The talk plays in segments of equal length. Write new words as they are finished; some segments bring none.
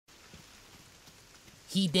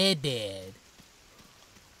He dead.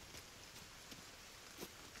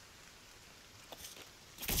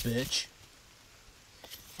 Bitch.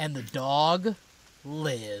 And the dog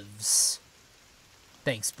lives.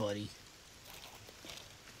 Thanks, buddy.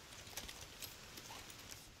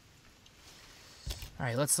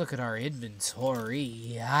 Alright, let's look at our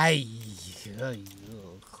inventory. Aye.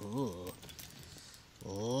 Cool.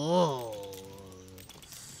 Oh.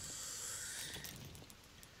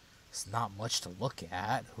 It's not much to look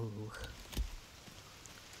at. Ooh.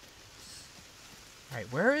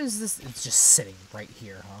 Alright, where is this? It's just sitting right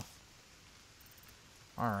here, huh?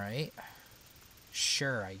 Alright.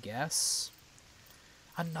 Sure, I guess.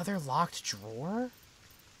 Another locked drawer?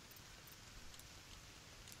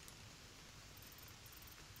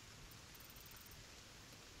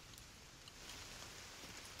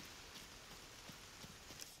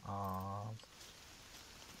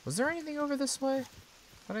 Was there anything over this way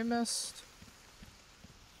that I missed?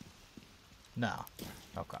 No.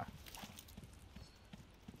 Okay.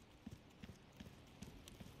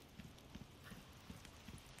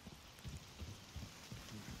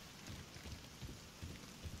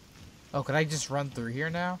 Oh, could I just run through here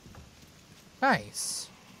now? Nice.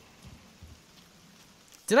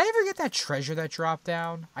 Did I ever get that treasure that dropped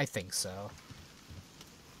down? I think so.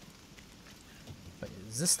 Wait,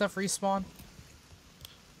 does this stuff respawn?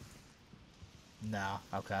 No.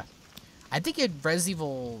 Okay. I think it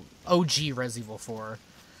OG Res Evil 4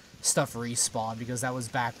 stuff respawned because that was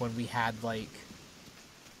back when we had, like...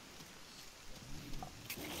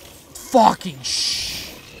 Fucking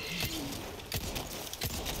shh.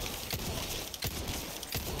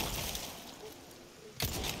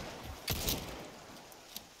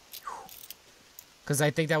 Because I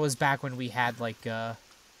think that was back when we had, like, yeah,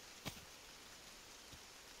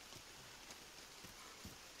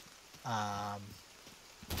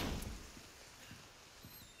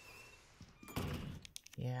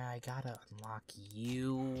 I gotta unlock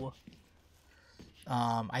you.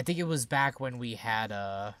 I think it was back when we had,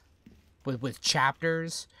 with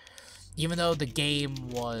chapters, even though the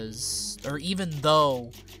game was, or even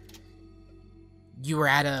though you were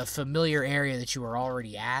at a familiar area that you were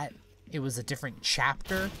already at, it was a different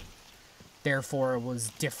chapter, therefore it was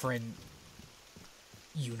different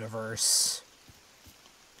universe,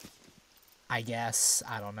 I guess.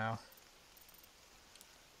 I don't know.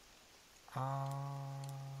 How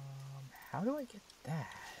do I get that?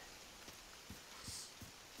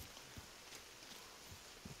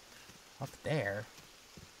 Up there.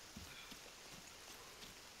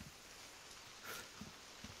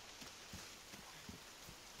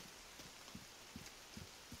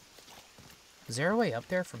 Is there a way up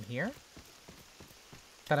there from here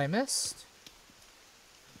that I missed?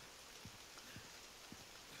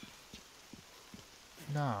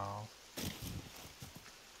 No.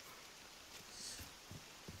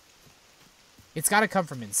 It's gotta come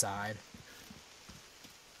from inside.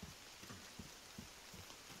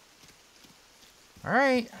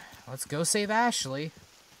 Alright, let's go save Ashley.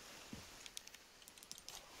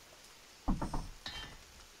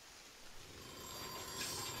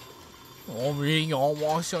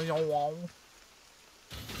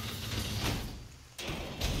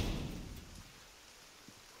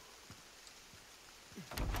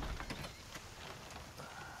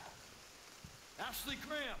 Ashley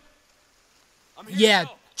Graham. Yeah,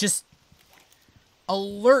 just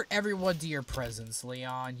alert everyone to your presence,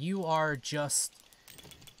 Leon. You are just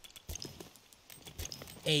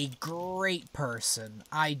a great person.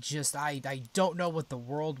 I don't know what the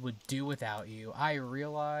world would do without you. I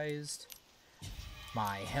realized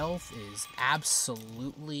my health is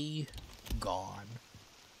absolutely gone.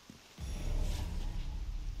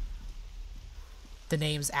 The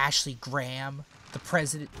name's Ashley Graham. The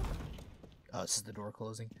president... Oh, this is the door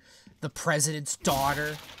closing. The president's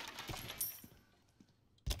daughter.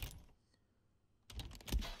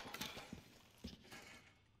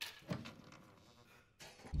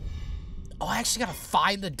 Oh, I actually gotta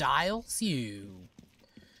find the dials? You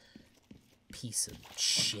piece of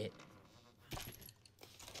shit.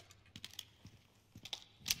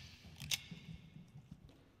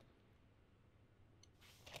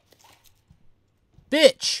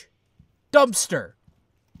 Bitch! Dumpster!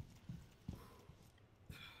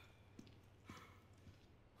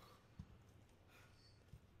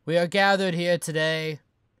 We are gathered here today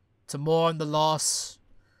to mourn the loss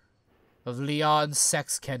of Leon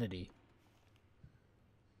Sex Kennedy.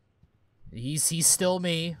 He's still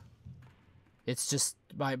me. It's just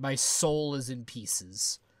my soul is in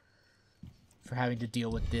pieces for having to deal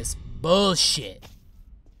with this bullshit.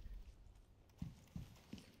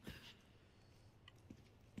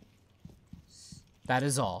 That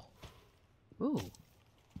is all. Ooh.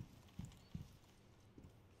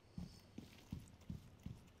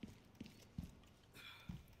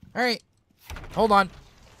 Alright. Hold on.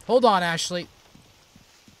 Hold on, Ashley.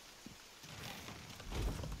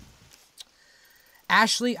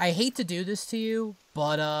 Ashley, I hate to do this to you,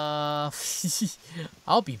 but, I'll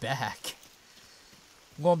be back.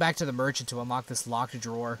 I'm going back to the merchant to unlock this locked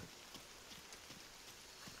drawer.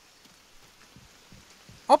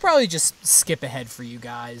 I'll probably just skip ahead for you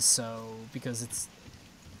guys, because it's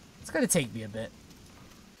gonna take me a bit.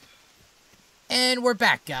 And we're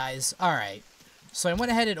back, guys. Alright. So I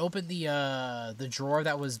went ahead and opened the drawer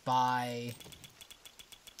that was by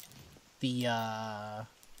the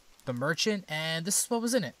merchant, and this is what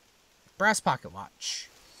was in it. Brass pocket watch.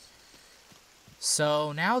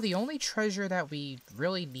 So now the only treasure that we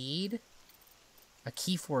really need a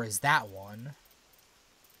key for is that one.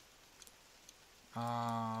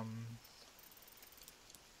 I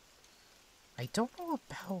don't know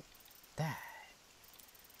about that.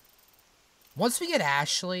 Once we get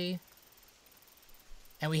Ashley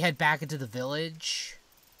and we head back into the village,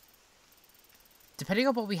 depending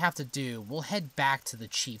on what we have to do, we'll head back to the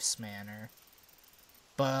Chief's Manor.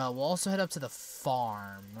 But we'll also head up to the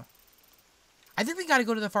farm. I think we gotta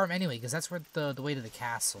go to the farm anyway, because that's where the way to the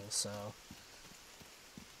castle, so...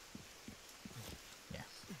 yeah.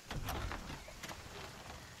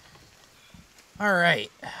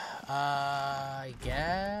 Alright. I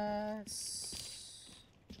guess...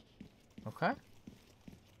 okay.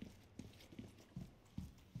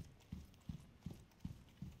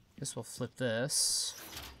 Guess we'll flip this.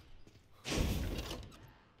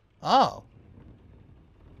 Oh.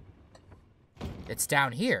 It's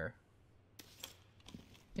down here.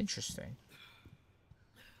 Interesting.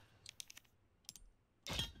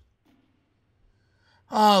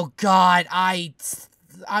 Oh god, I'm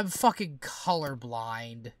fucking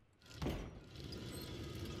colorblind.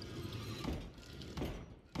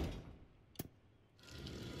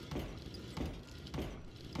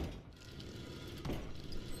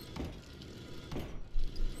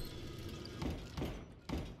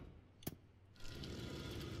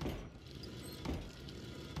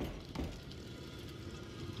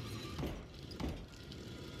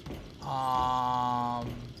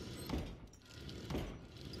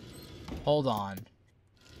 Hold on.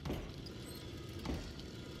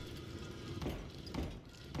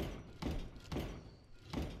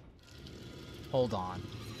 Hold on.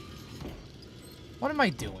 What am I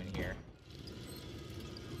doing here?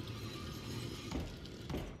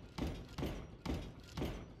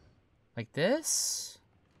 Like this?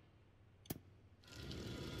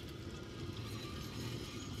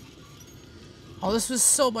 Oh, this was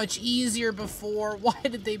so much easier before. Why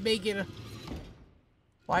did they make it...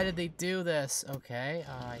 Why did they do this? Okay,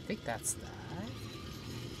 I think that's that.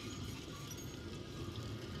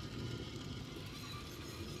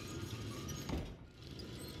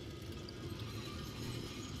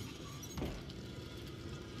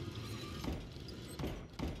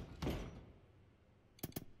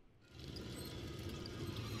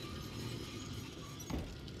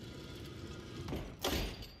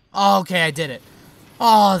 Oh, okay, I did it.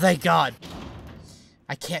 Oh, thank God.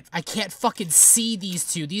 I can't fucking see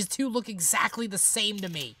these two. These two look exactly the same to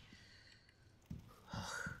me.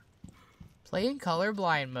 Play in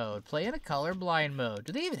colorblind mode. Play in a colorblind mode.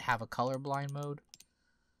 Do they even have a colorblind mode?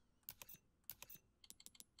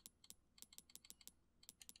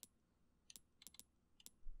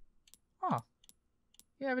 Huh.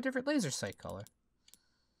 You have a different laser sight color.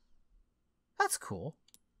 That's cool.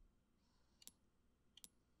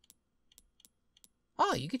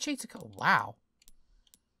 Oh, you can change the color. Wow.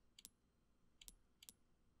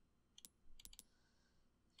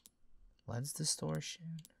 Lens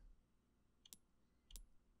distortion.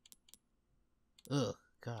 Ugh,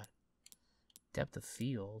 God. Depth of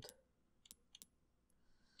field.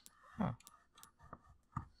 Huh.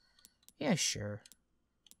 Yeah, sure.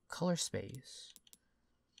 Color space.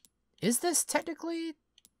 Is this technically...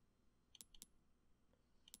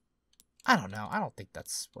 I don't know. I don't think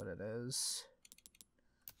that's what it is.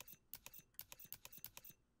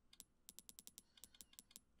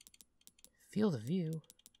 Field of view.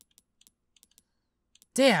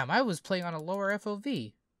 Damn, I was playing on a lower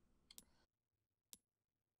FOV.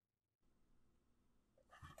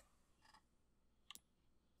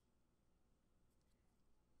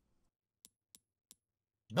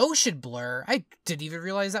 Motion blur? I didn't even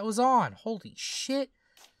realize that was on. Holy shit.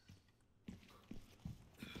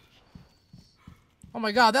 Oh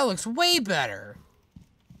my god, that looks way better.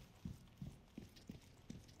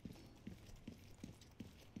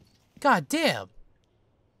 God damn.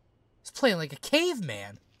 This playing like a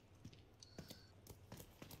caveman.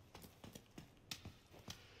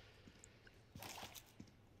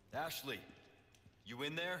 Ashley, you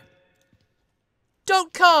in there?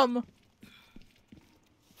 Don't come!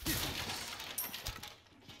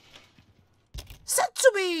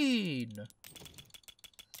 Setsubin!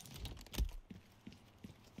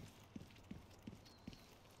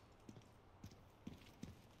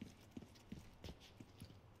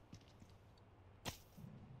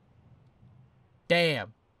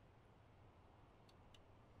 Damn.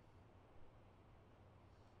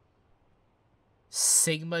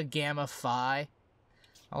 Sigma Gamma Phi.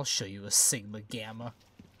 I'll show you a Sigma Gamma.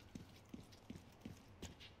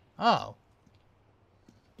 Oh.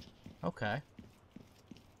 Okay.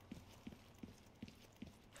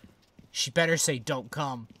 She better say don't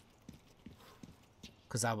come.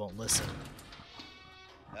 Because I won't listen.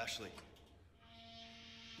 Ashley.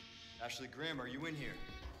 Ashley Graham, are you in here?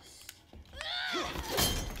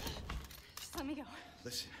 Just let me go.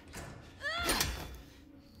 Listen.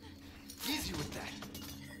 Easy with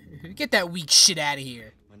that. Get that weak shit out of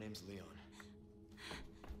here. My name's Leon.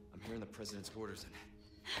 I'm here in the president's quarters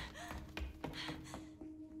and...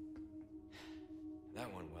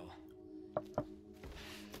 that went well.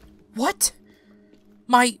 What?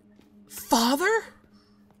 My father?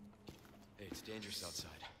 Hey, it's dangerous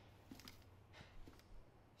outside.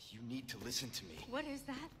 You need to listen to me. What is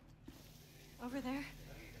that? Over there?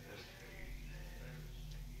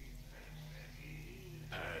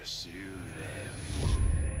 Pursue them.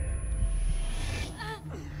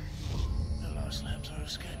 The lost lambs are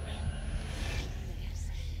escaping.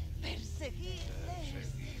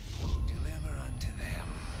 Deliver unto them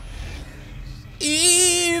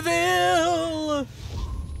Evil!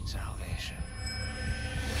 salvation.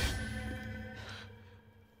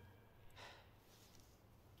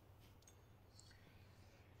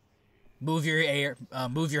 Move your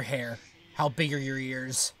hair. How big are your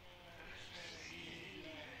ears?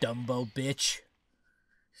 Dumbo bitch.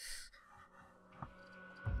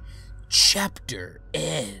 Chapter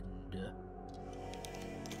end.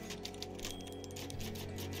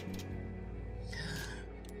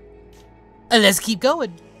 Let's keep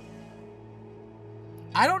going.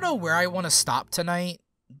 I don't know where I want to stop tonight,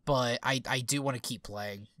 but I do want to keep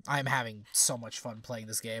playing. I'm having so much fun playing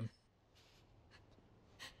this game.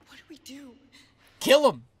 What do we do? Kill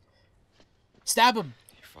him! Stab him!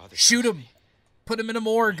 Your father Shoot trusts him! me. Put him in a I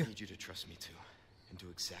morgue! need you to trust me too, and do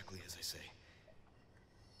exactly as I say.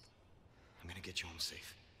 I'm gonna get you home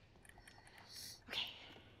safe. Okay.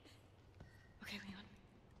 Okay, Leon.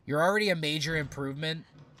 You're already a major improvement.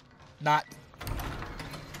 Not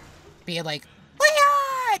being like,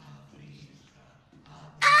 Leon!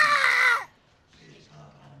 Ah!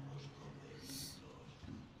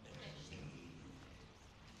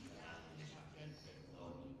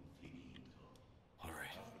 All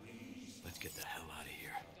right, let's get the hell out of here.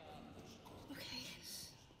 Okay.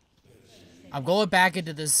 I'm going back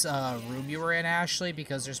into this room you were in, Ashley,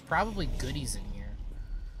 because there's probably goodies in here.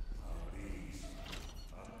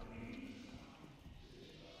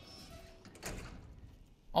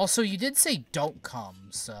 Also, you did say don't come,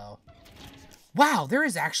 so... Wow, there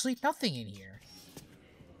is actually nothing in here.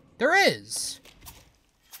 There is!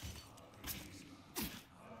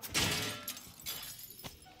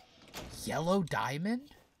 Yellow diamond?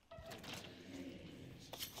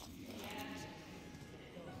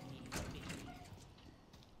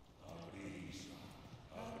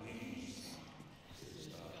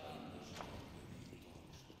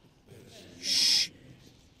 Shh!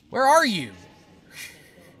 Where are you?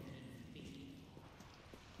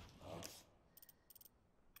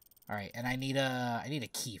 Alright, and I need a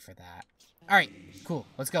key for that. Alright, cool.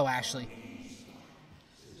 Let's go, Ashley.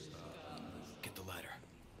 Get the ladder.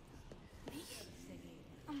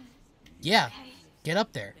 Yeah, get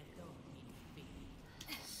up there.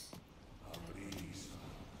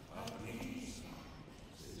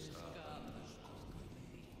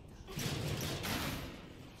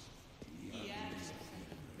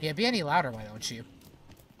 Yeah, be any louder, why don't you?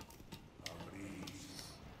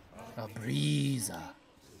 A breeze.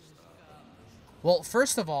 Well,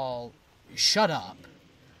 first of all, shut up.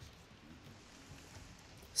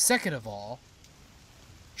 Second of all,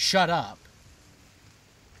 shut up.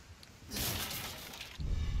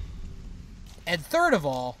 And third of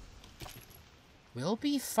all, we'll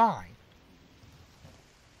be fine.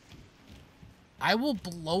 I will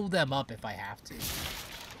blow them up if I have to.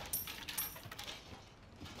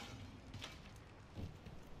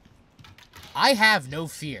 I have no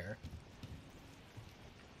fear.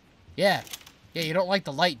 Yeah. Yeah, you don't like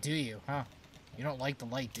the light, do you? Huh? You don't like the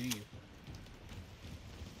light, do you?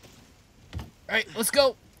 Alright, let's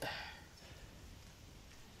go.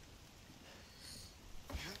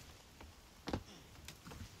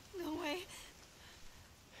 No way.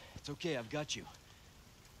 It's okay, I've got you.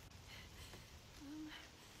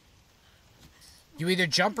 You either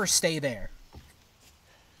jump or stay there.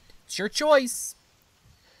 It's your choice.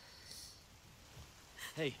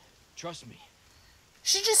 Hey, trust me.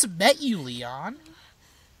 She just met you, Leon.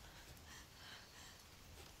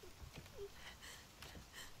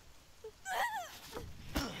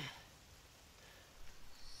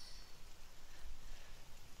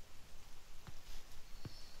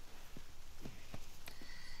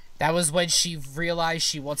 That was when she realized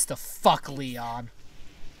she wants to fuck Leon.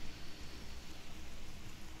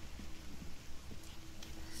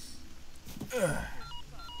 Ugh.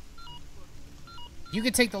 You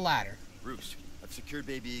can take the ladder. Roost, I've secured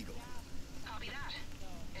Baby Eagle. Copy that.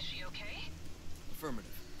 Is she okay?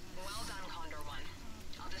 Affirmative. Well done, Condor 1.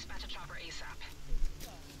 I'll dispatch a chopper ASAP.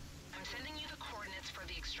 I'm sending you the coordinates for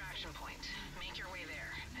the extraction point. Make your way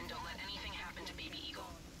there, and don't let anything happen to Baby Eagle.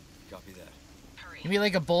 Copy that. Hurry. You mean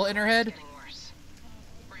like a bullet in her head? It's getting worse.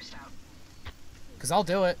 Roost out. Because I'll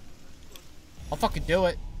do it. I'll fucking do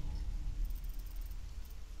it.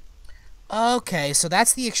 Okay, so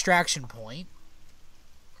that's the extraction point.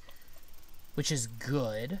 Which is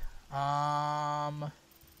good.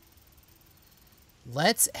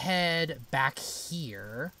 Let's head back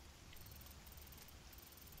here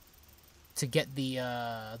to get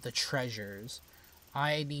the treasures.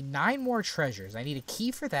 I need 9 more treasures. I need a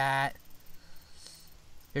key for that.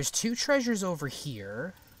 There's 2 treasures over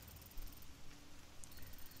here.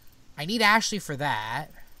 I need Ashley for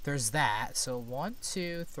that. There's that. So 1,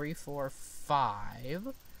 2, 3, 4, 5.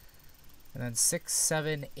 And then 6,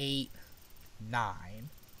 7, 8, 9.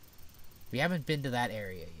 We haven't been to that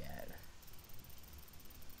area yet.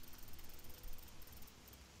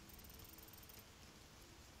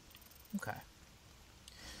 Okay.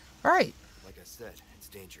 Alright. Like I said, it's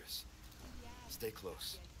dangerous. Stay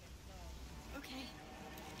close. Okay.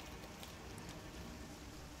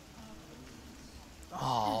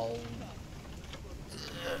 Oh.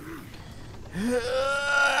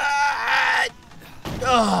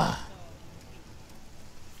 Ugh.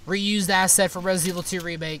 Reused asset from Resident Evil 2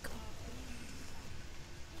 Remake.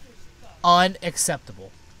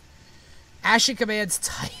 Unacceptable. Action commands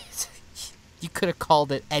tight. You could have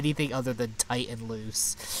called it anything other than tight and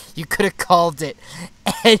loose. You could have called it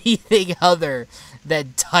anything other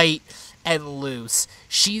than tight and loose.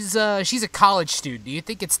 She's a college student. Do you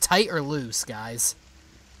think it's tight or loose, guys?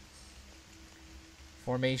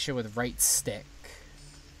 Formation with right stick.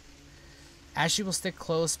 Ashley will stick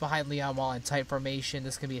close behind Leon while in tight formation.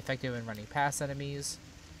 This can be effective in running past enemies.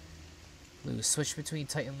 Loose. Switch between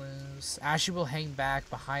tight and loose. Ashley will hang back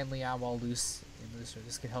behind Leon while loose and looser.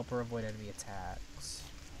 This can help her avoid enemy attacks.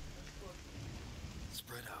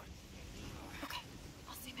 Spread out. Okay.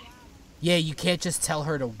 I'll stay back. Yeah, you can't just tell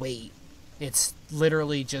her to wait. It's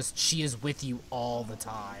literally just she is with you all the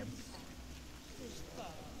time.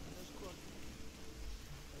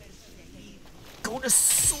 Go to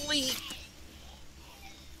sleep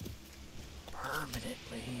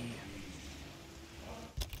permanently.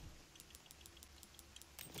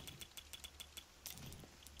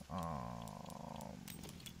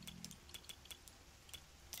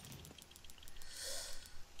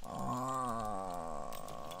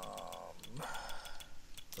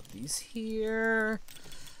 Put these here.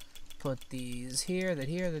 Put these here, then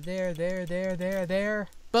here, then there.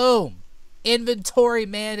 Boom! Inventory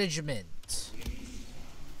management.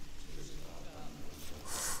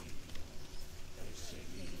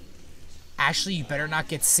 Ashley, you better not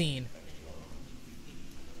get seen.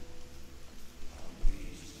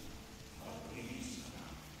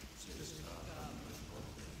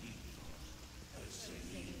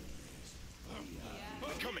 I'm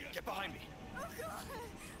coming. Get behind me.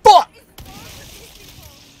 Fuck!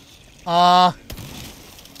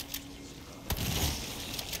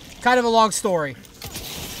 Kind of a long story.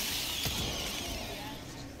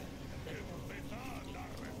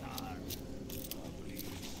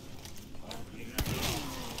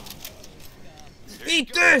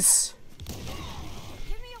 Eat this! Give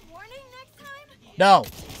me a warning next time? No.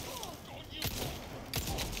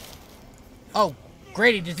 Oh,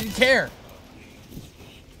 great, he didn't care.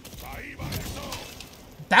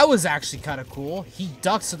 That was actually kind of cool. He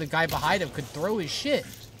ducked so the guy behind him could throw his shit.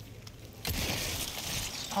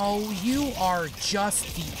 Oh, you are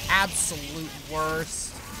just the absolute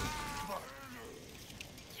worst.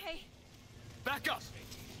 Okay. Back up.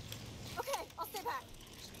 Okay, I'll stay back.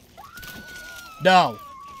 No.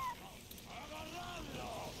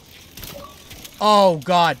 Oh,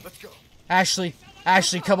 God. Let's go. Ashley,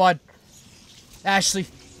 Ashley, come on. Ashley,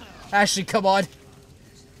 Ashley, come on.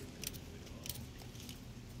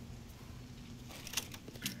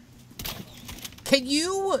 Can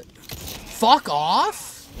you fuck off?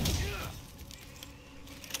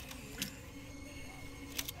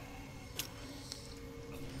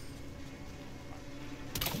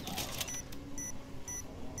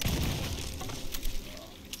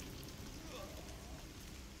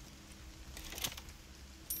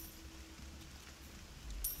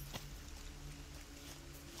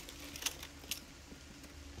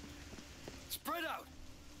 Spread out.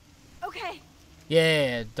 Okay.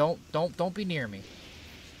 Yeah, don't be near me.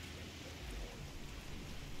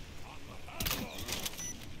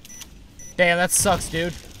 Damn, that sucks,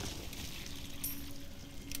 dude.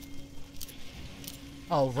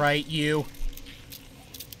 Oh, right, you.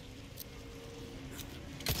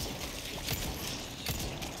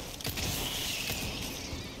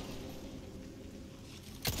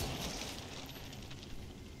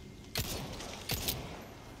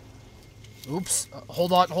 Oops.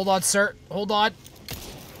 Hold on, sir. Hold on.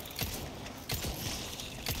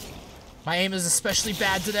 My aim is especially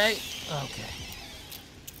bad today. Okay.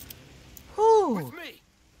 Whew. With me.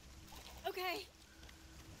 Okay.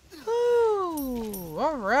 Whew.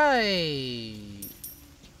 All right.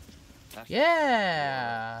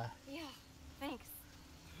 Yeah. Yeah. Thanks.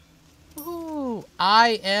 Ooh,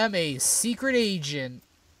 I am a secret agent.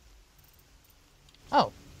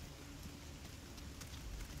 Oh.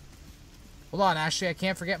 Hold on, Ashley, I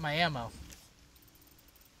can't forget my ammo.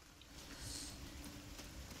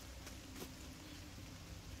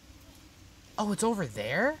 Oh, it's over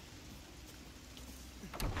there?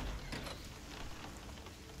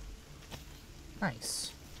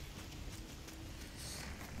 Nice.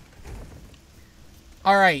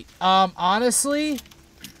 Alright, honestly,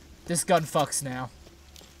 this gun fucks now.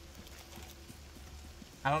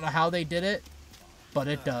 I don't know how they did it, but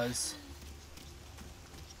it does.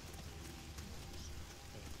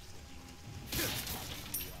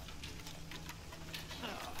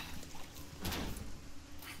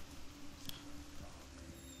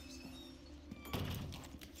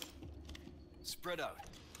 Spread out.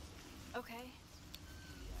 Okay.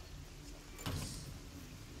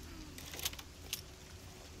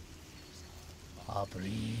 A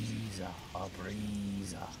breeze, a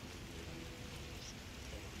breeze.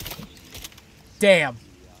 Damn.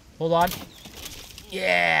 Hold on.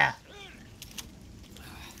 Yeah.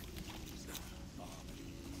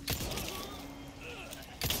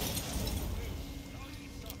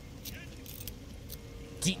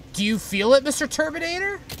 Do you feel it, Mr.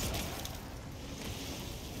 Terminator?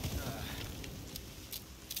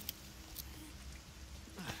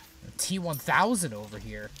 T-1000 over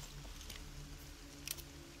here.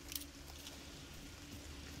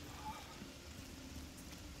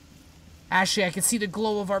 Ashley, I can see the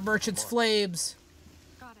glow of our merchant's flames.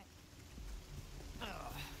 Got it.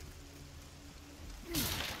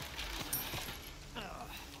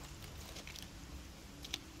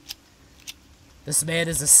 This man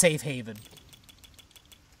is a safe haven.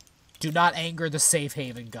 Do not anger the safe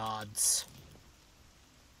haven gods.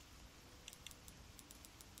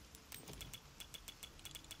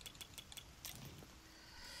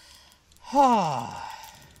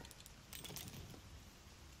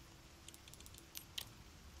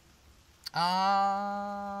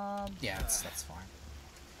 Yeah, that's fine.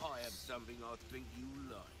 I have something I think you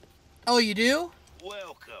like. Oh, you do?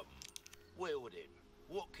 Welcome. Well then,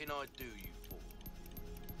 what can I do you for?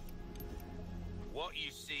 What you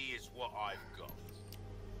see is what I've got.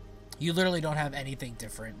 You literally don't have anything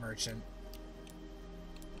different, merchant.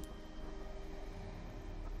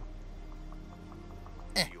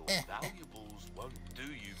 Your valuables won't do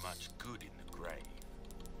you much good in the grave.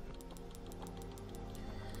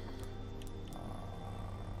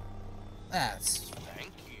 That's...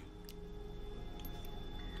 Thank you.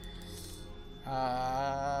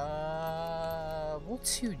 We'll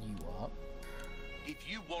tune you up. If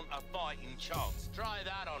you want a fighting chance, try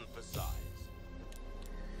that on for size.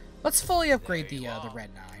 Let's fully upgrade There the you are,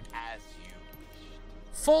 Red 9. As you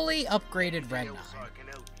wished. Fully upgraded Red 9. Anything else I can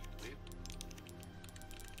help you with?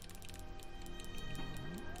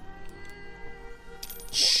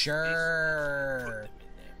 Sure.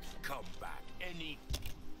 Come back any.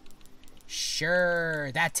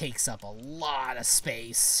 Sure. That takes up a lot of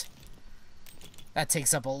space. That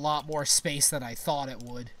takes up a lot more space than I thought it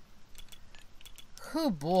would. Oh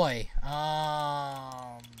boy.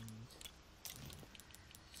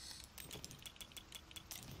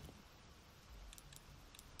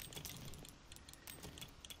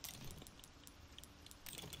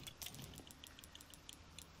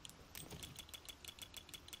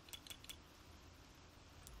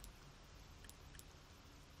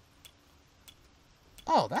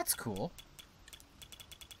 Oh, that's cool.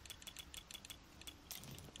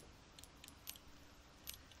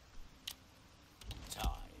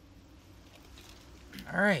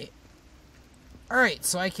 Alright. Alright,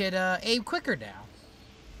 so I could aim quicker now.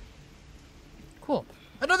 Cool.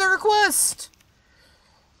 Another request!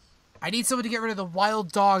 I need someone to get rid of the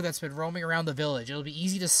wild dog that's been roaming around the village. It'll be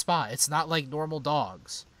easy to spot. It's not like normal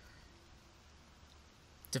dogs.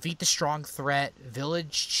 Defeat the strong threat.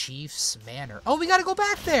 Village Chief's Manor. Oh, we gotta go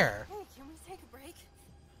back there! Hey, can we take a break?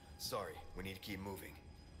 Sorry, we need to keep moving.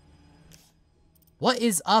 What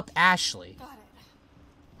is up, Ashley? Got it.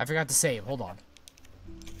 I forgot to save. Hold on.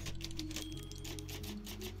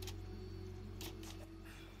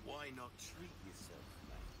 Why not treat yourself,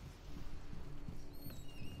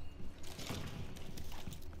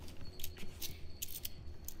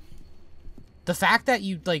 The fact that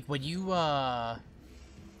you, like, when you,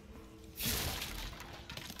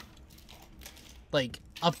 like,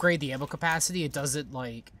 upgrade the ammo capacity, it doesn't,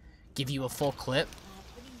 like, give you a full clip.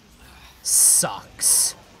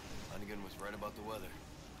 Sucks. Hunnigan was right about the weather.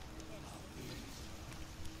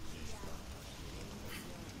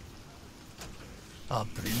 A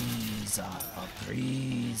breeze, a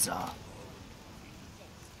breeze. A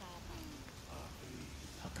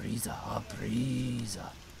breeze, a breeze.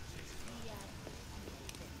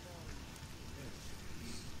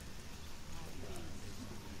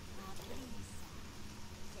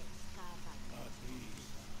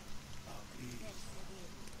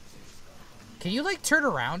 Can you, like, turn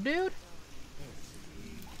around, dude?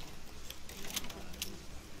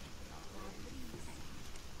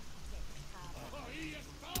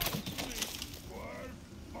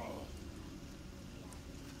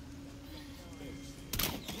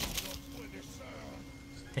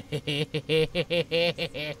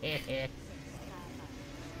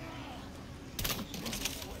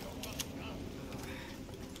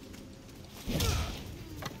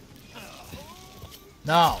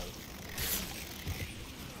 No.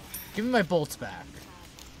 Give me my bolts back.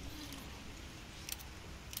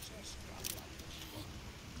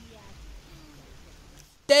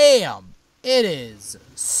 Damn! It is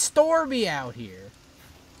stormy out here.